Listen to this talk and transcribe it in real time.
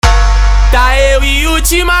Tá eu e o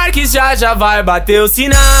Thiih Marquez, já vai bater o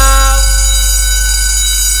sinal.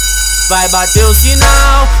 Vai bater o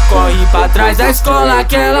sinal, corre pra trás da escola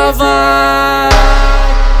que ela vai.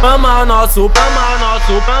 Ama o nosso, ama o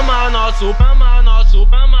nosso, ama o nosso, ama o nosso,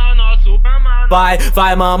 ama o nosso, ama.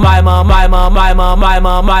 Vai mamãe, mamãe, mamãe, mamãe,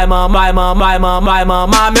 mamãe, mamãe, mamãe, mamãe,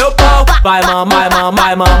 mamãe, meu pau. Vai mamãe,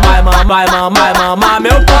 mamãe, mamãe, mamãe, mamãe, mamãe,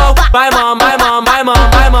 meu pau. Vai mamãe, mamãe,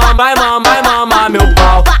 mamãe, mamãe, mamãe, mamãe, meu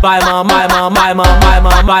pau. Vai mamãe, mamãe, mamãe,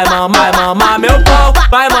 mamãe, mamãe, mamãe, meu pau.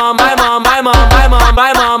 Vai mamãe, mamãe, mamãe,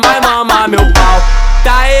 mamãe, mamãe, mamãe, meu pau.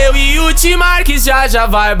 Tá eu e o Thiih Marquez, já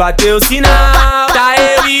vai bater o sinal. Tá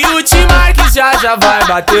eu e o Thiih Marquez, já vai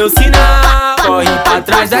bater o sinal. Corre pra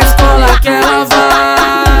trás da escola que ela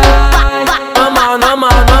vai. Ama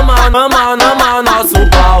o nosso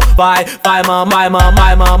pau. Vai mamãe,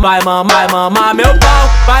 mamãe, mamãe, mamãe, mamãe, meu pau.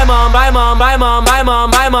 Vai mamãe, mamãe, mamãe,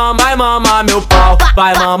 mamãe, mamãe, mamãe, meu pau.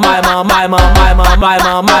 Vai mamãe, mamãe, mamãe, mamãe,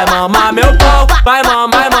 mamãe, mamãe, meu pau. Vai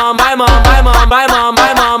mamãe, mamãe, mamãe, mamãe,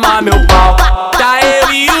 mamãe, mamãe, meu pau. Tá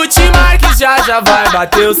eu e o Thiih Marquez, já vai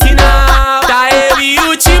bater o sinal. Tá eu e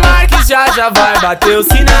o Thiih Marquez, já vai bater o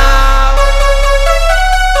sinal.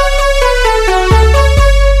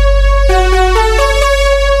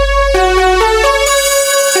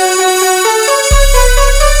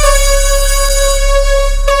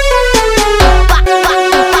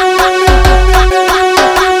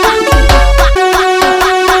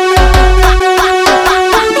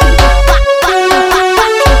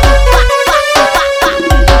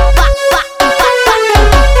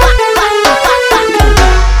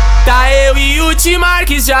 Thiih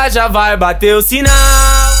Marquez, já vai bater o sinal.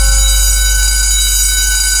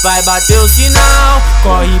 Vai bater o sinal,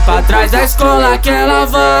 corre pra trás da escola que ela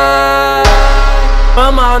vai.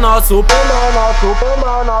 Ama o nosso, ama o nosso,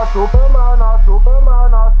 ama o nosso, ama o nosso, ama o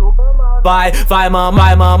nosso, ama. Vai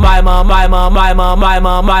mamãe, mamãe, mamãe, mamãe, mamãe,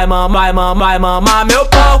 mamãe, mamãe, mamãe, mamãe, meu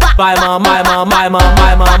pau. Vai mamãe, mamãe,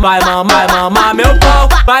 mamãe, mamãe, mamãe, mamãe, meu pau.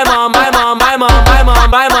 Vai mamãe, mamãe, mamãe,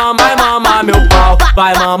 mamãe, mamãe, mamãe, meu pau.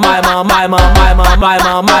 Vai mamãe, mamãe, mamãe, mamãe,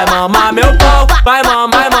 mamãe, mamãe, meu pau. Vai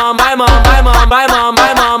mamãe, mamãe, mamãe, mamãe,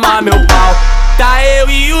 mamãe, mamãe, meu pau. Tá eu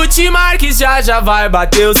e o Thiih Marquez, já vai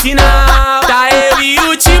bater o sinal. Tá eu e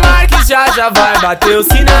o Thiih Marquez, já vai bater o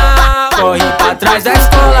sinal. Corre pra trás da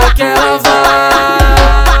escola que ela vai.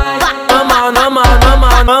 Ama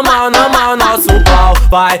o nosso pau.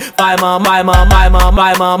 Vai mamãe, mamãe,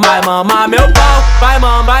 mamãe, mamãe, mamãe, meu pau. Vai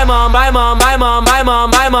mamãe, mamãe, mamãe, mamãe,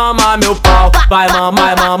 mamãe, mamãe, meu pau. Vai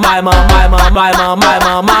mamãe, mamãe, mamãe, mamãe, mamãe,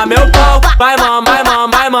 mamãe, meu pau. Vai mamãe,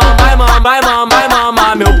 mamãe, mamãe, mamãe, mamãe,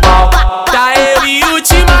 mamãe, meu pau. Tá eu e o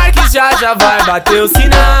Thiih Marquez, já vai bater o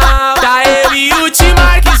sinal. Tá eu e o Thiih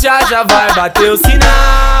Marquez, já vai bater o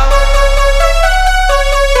sinal.